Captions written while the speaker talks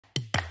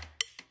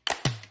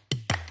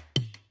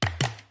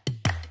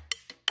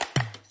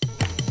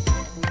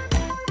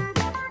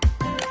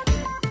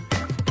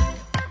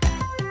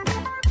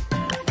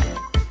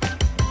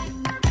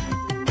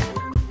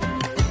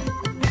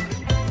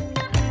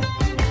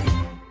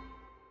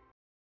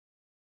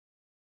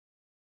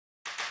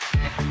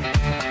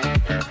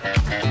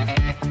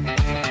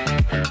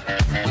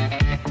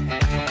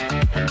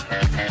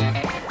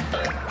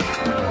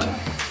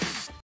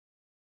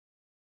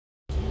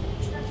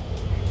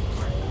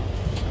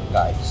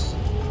guys,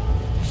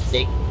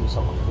 take to sa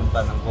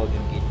pagpunta ng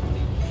Golden Gate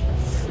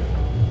Bridge.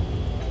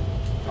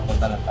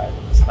 Papunta na tayo.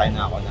 Sakay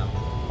na ako ng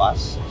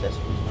bus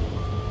successfully.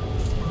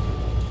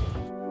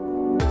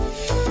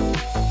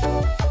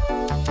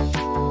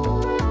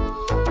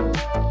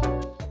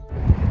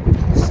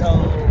 So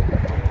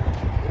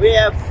we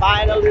have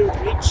finally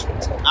reached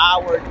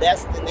our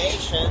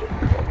destination,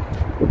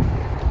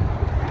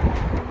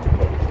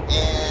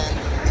 and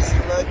just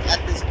look at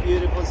this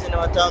beautiful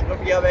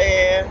cinematography over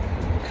here.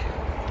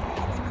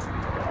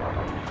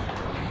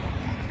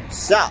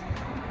 So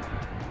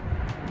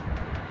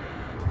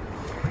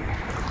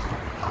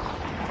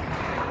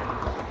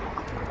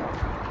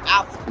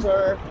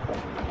after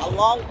a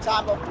long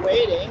time of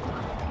waiting,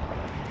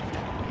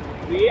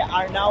 we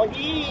are now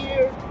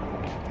here.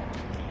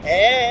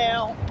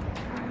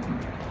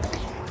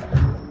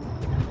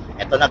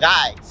 Eto na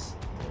guys,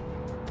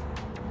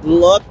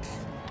 look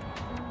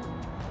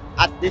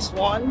at this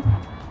one.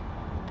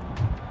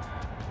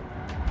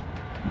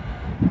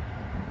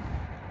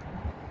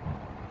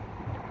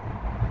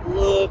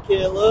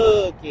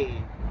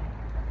 Looky.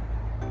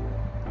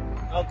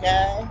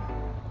 Okay.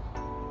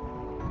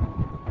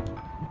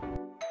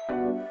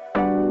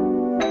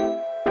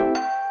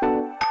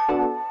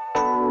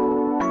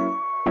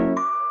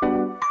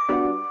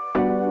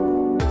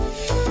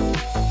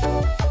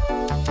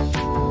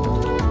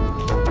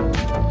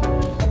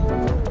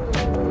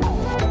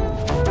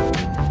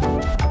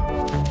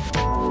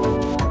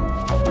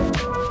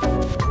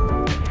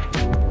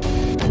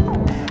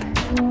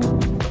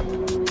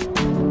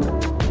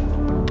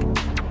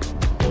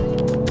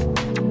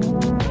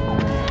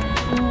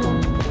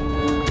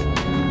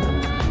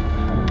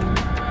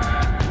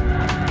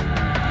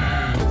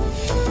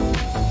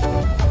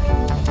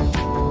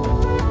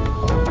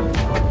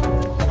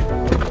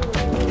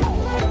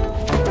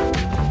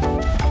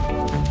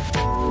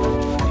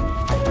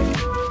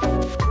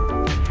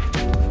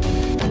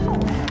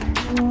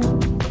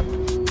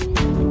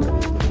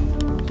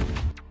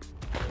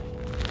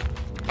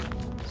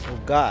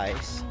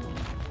 Guys,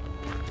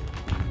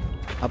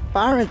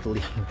 apparently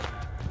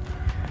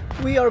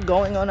we are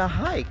going on a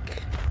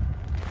hike.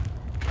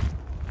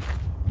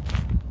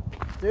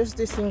 There's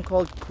this thing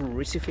called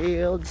Cruise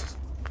Fields.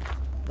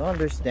 Don't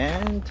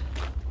understand,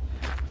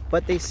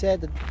 but they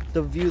said that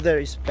the view there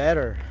is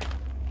better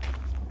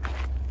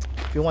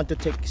if you want to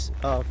take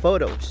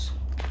photos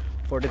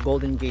for the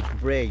Golden Gate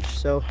Bridge.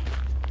 So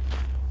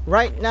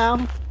right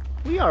now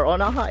we are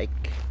on a hike.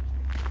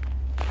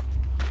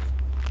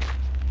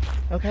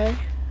 Okay,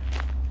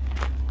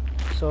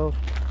 so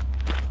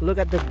look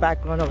at the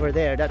background over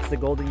there. That's the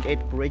Golden Gate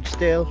Bridge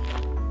still.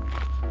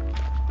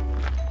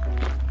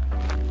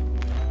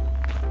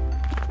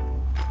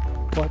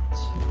 But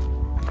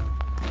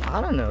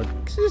I don't know,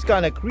 this is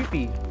kind of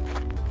creepy.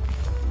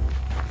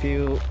 If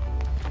you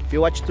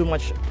watch too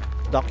much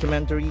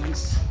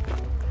documentaries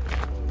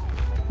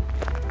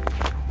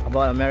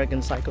about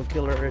American psycho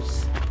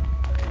killers,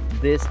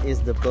 this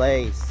is the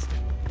place.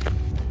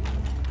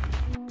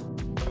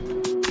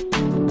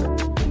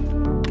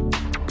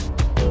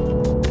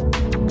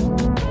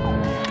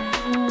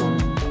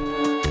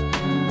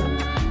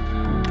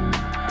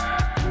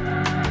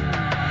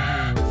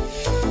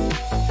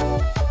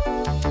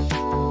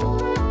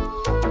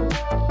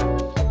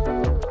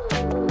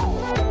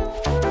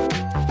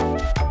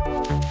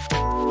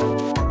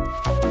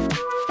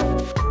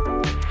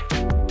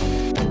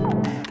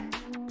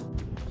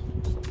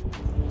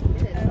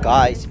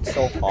 Guys, it's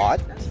so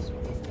hot.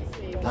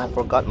 I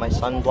forgot my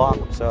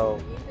sunblock, so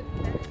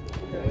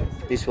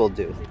this will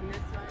do.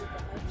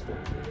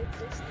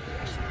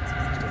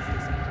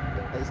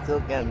 I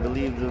still can't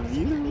believe the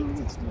view.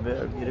 It's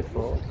very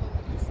beautiful.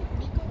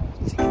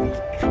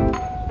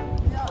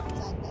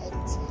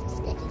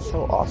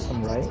 So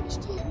awesome, right?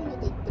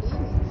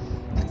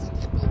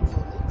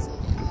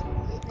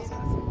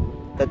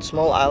 That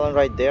small island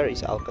right there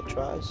is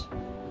Alcatraz.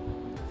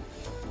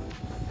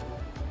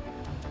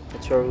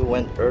 That's where we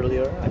went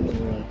earlier, I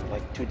mean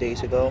like 2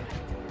 days ago.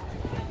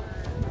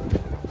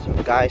 So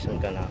guys, I'm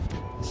gonna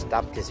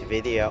stop this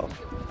video.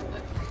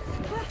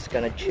 Just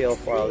gonna chill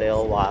for a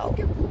little while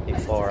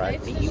before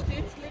I leave.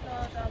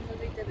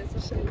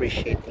 Just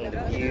appreciating the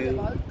view,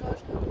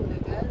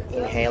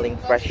 inhaling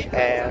fresh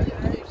air.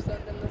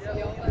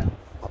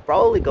 I'll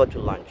probably go to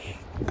lunch.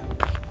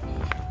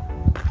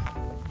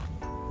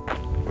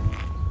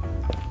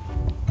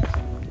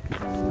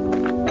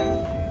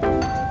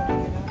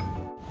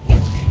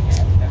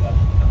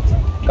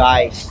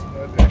 Guys,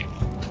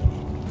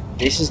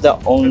 this is the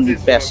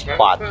only best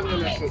spot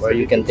where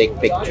you can take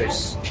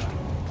pictures.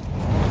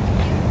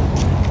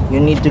 You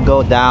need to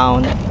go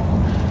down,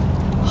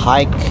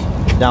 hike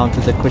down to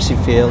the Cruise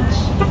Fields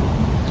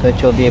so that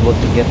you'll be able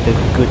to get the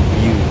good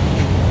view.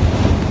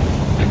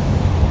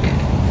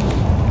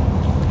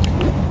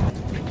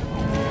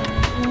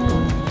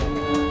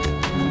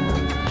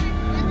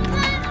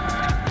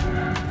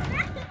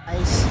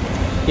 Guys,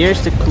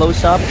 here's the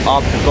close-up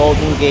of the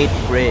Golden Gate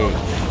Bridge.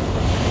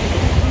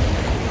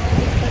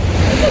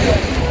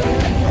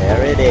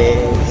 There it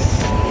is.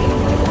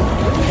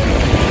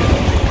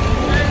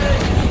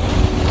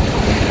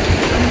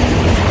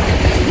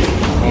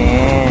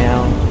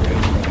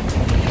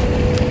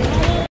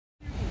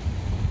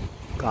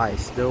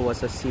 there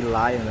was a sea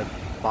lion that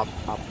popped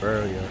up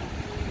earlier.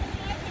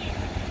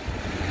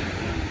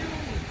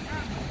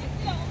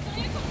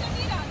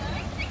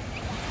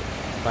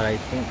 But I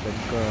think the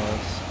girl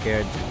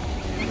scared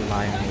the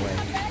lion away.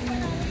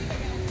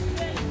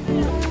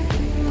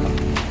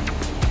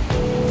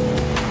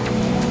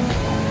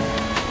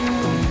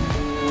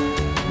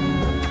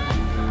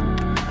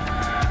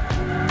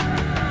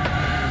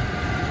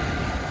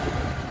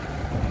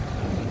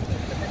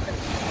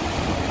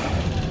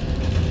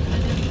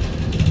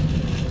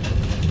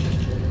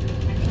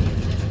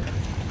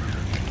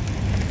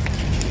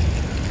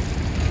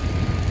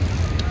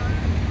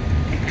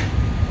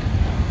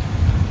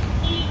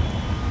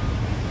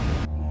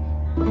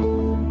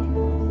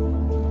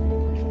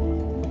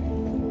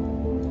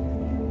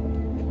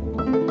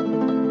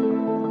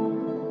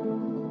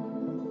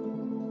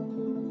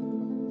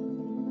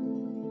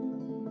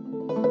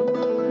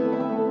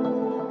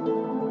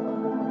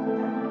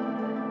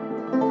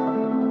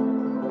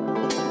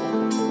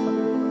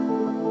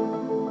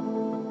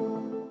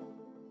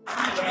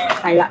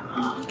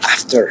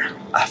 After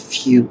a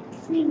few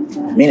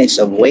minutes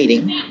of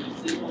waiting,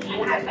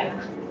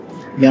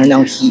 we are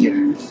now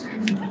here.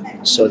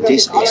 So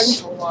this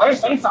is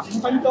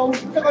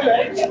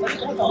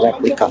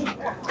replica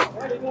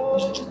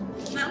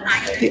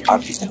the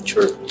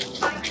architecture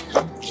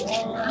of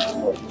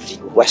the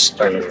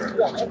Western world.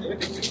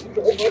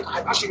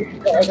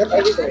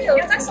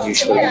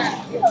 Usually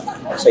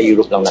sa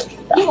Europe lang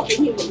nakita.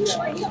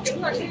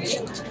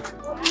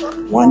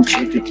 Want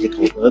you to take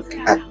a look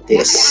at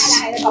this.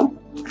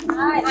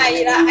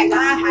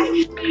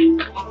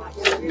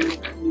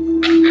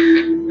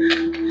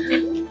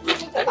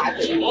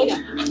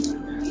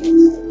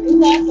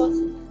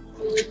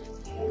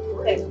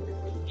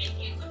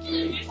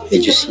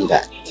 Did you see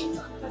that?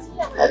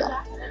 Hold on.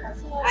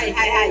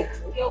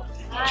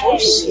 Did you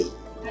see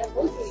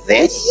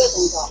this?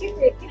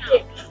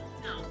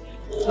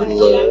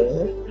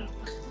 Look.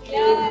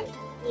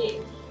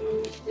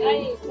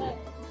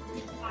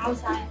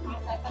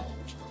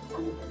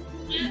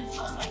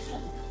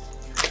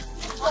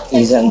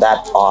 Isn't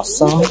that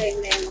awesome?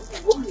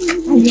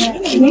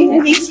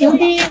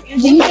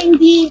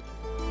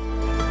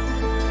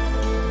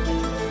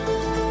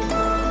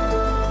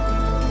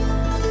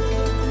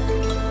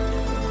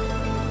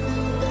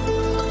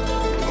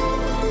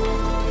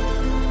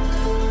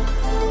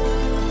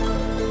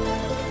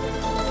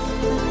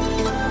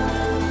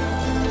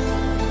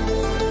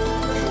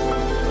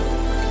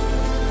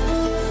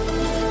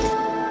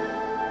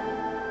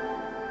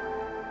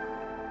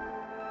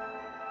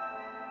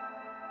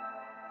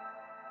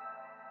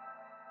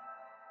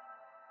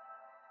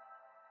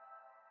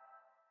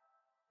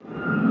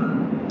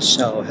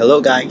 So,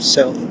 hello guys.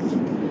 So,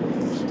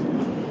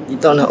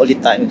 dito na ulit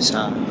tayo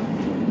sa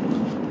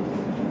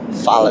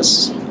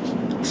Palace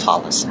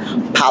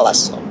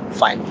of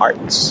Fine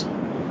Arts.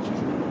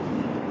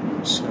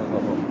 So,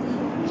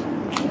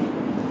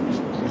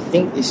 I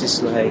think this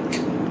is like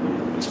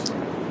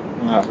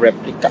a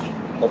replica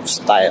of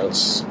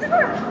styles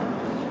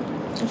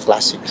in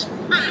classic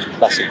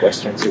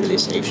Western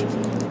civilization.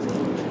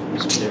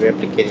 So, they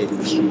replicated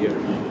here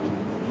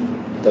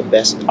the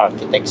best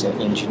architects and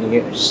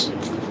engineers.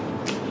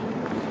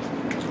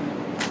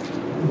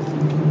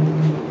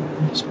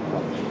 So,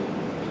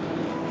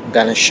 I'm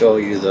gonna show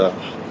you the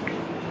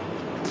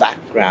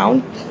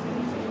background.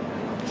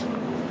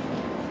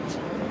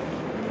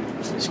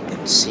 As you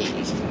can see,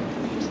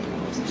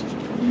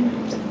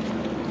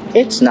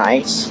 it's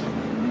nice,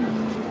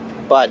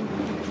 but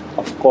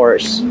of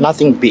course,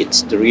 nothing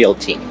beats the real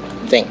thing.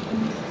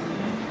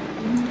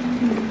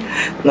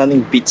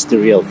 Nothing beats the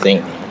real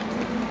thing.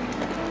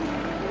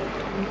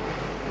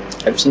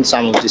 I've seen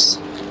some of these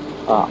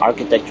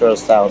architectural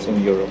styles in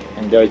Europe,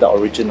 and they're the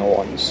original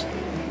ones.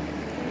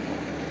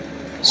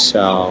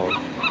 So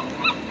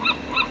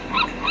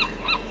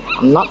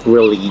I'm not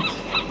really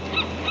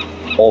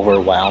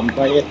overwhelmed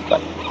by it,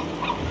 but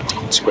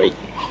it's great.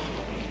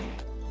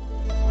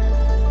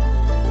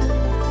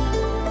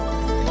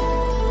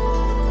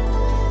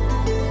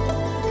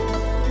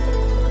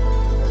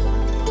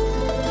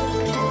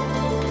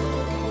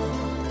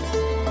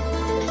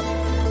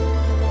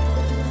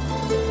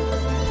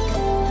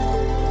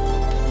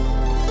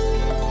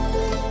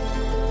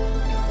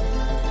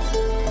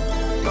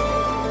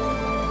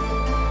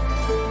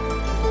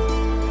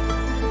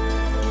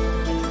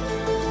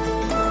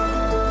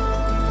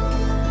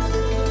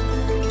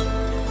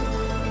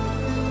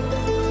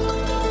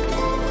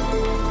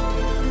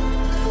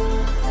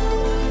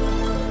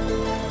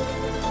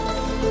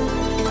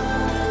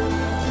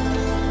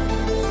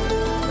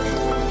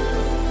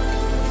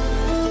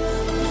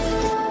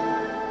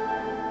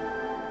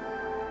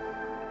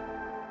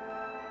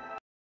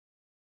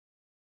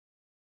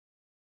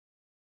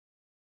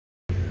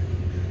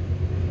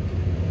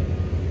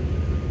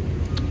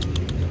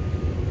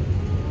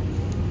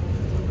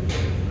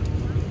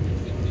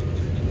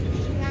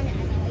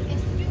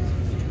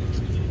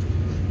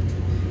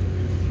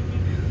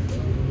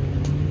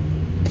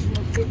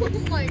 Oh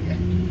my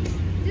god.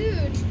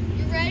 Dude,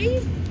 you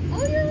ready?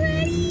 Oh, you're